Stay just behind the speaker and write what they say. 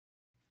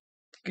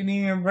Good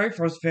evening, everybody.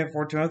 First fan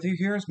 423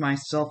 here. As my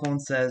cell phone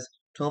says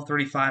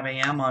 12:35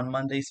 a.m. on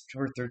Monday,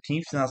 September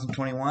 13th,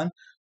 2021.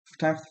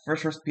 Time for the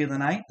first recipe of the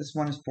night. This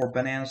one is for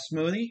banana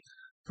smoothie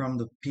from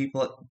the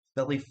people at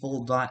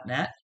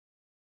bellyfull.net.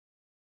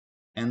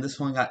 And this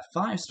one got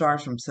 5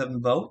 stars from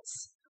 7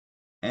 votes.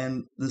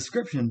 And the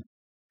description: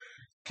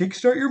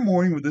 kickstart your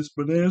morning with this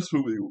banana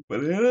smoothie with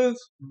bananas,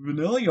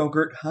 vanilla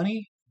yogurt,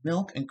 honey,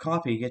 milk, and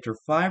coffee. Get your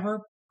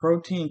fiber,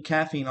 protein, and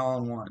caffeine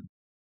all in one.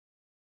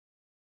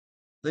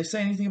 Did they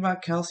say anything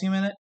about calcium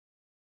in it?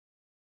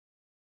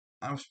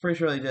 I was pretty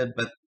sure they did,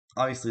 but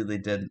obviously they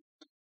didn't.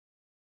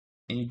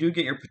 And you do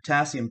get your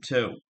potassium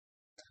too.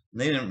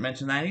 They didn't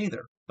mention that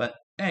either. But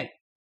hey,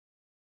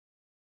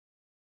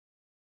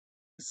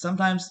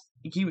 sometimes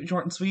you keep it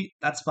short and sweet,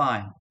 that's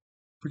fine.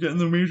 Forgetting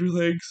the major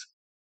things.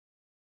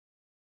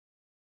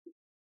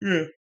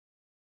 Yeah,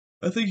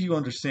 I think you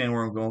understand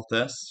where I'm going with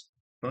this.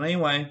 But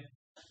anyway,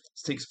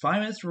 this takes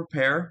 5 minutes to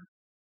prepare.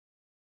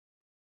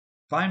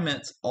 5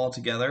 minutes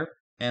altogether.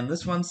 And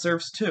this one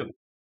serves 2.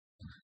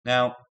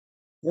 Now,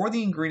 for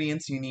the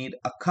ingredients, you need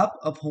a cup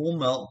of whole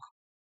milk.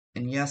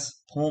 And yes,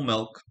 whole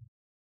milk.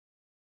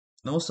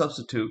 No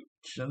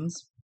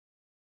substitutions.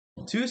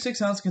 2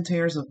 6-ounce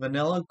containers of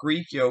vanilla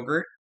Greek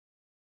yogurt,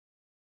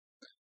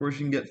 where you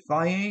can get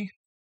Faye,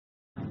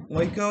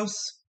 Oikos,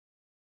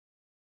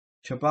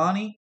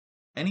 Chobani,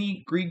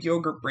 any Greek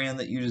yogurt brand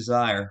that you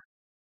desire.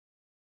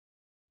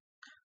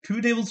 2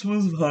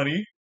 tablespoons of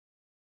honey,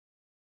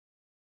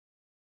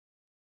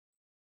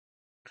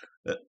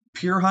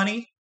 pure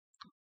honey,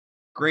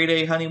 grade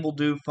A honey will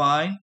do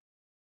fine.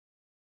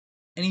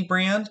 Any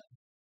brand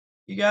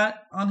you got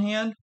on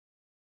hand,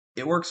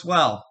 it works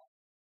well.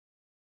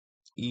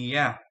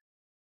 Yeah.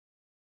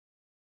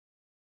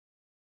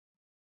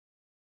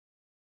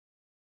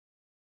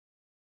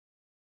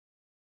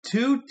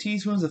 2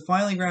 teaspoons of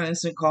finely ground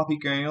instant coffee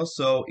granules,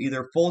 so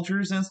either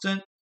Folgers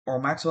Instant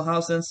or Maxwell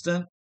House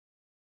Instant,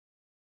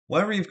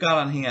 whatever you've got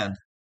on hand.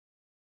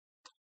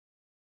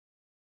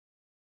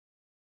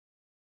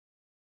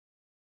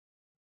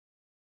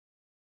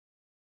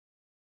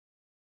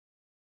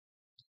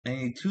 And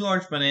you need 2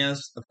 large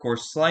bananas, of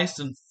course, sliced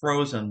and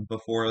frozen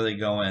before they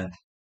go in.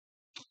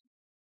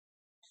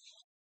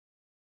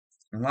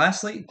 And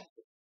lastly,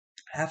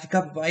 half a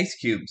cup of ice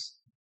cubes.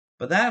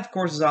 But that, of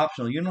course, is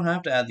optional. You don't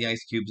have to add the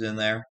ice cubes in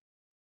there.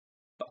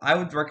 But I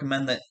would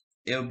recommend that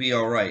it would be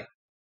alright.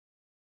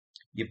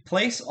 You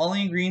place all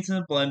the ingredients in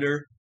a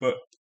blender, but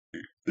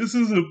this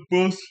is the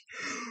most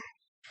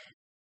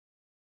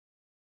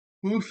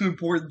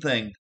important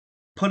thing.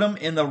 Put them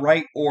in the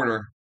right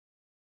order.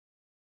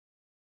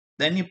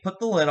 Then you put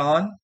the lid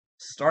on,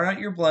 start out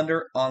your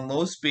blender on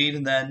low speed,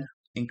 and then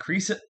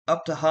increase it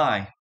up to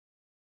high.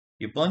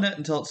 You blend it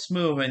until it's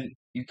smooth and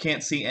you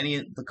can't see any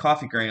of the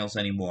coffee granules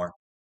anymore.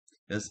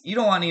 Because you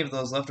don't want any of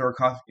those leftover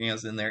coffee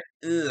granules in there.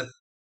 Ugh.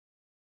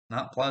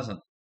 Not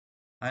pleasant.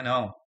 I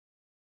know.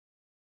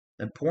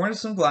 Then pour into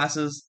some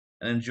glasses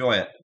and enjoy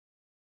it.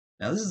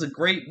 Now this is a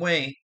great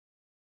way,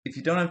 if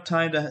you don't have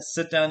time to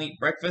sit down and eat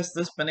breakfast,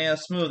 this banana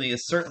smoothie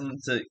is certain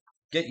to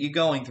get you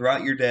going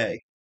throughout your day.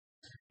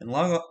 And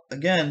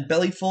again,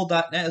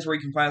 bellyfull.net is where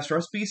you can find this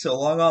recipe, so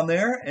log on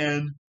there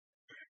and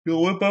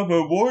you'll whip up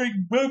a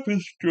morning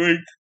breakfast drink.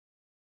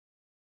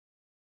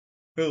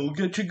 It'll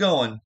get you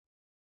going.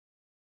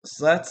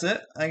 So that's it.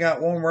 I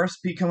got one more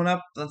recipe coming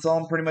up. That's all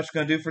I'm pretty much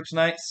going to do for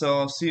tonight, so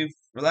I'll see you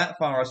for that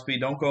final recipe.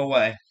 Don't go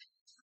away.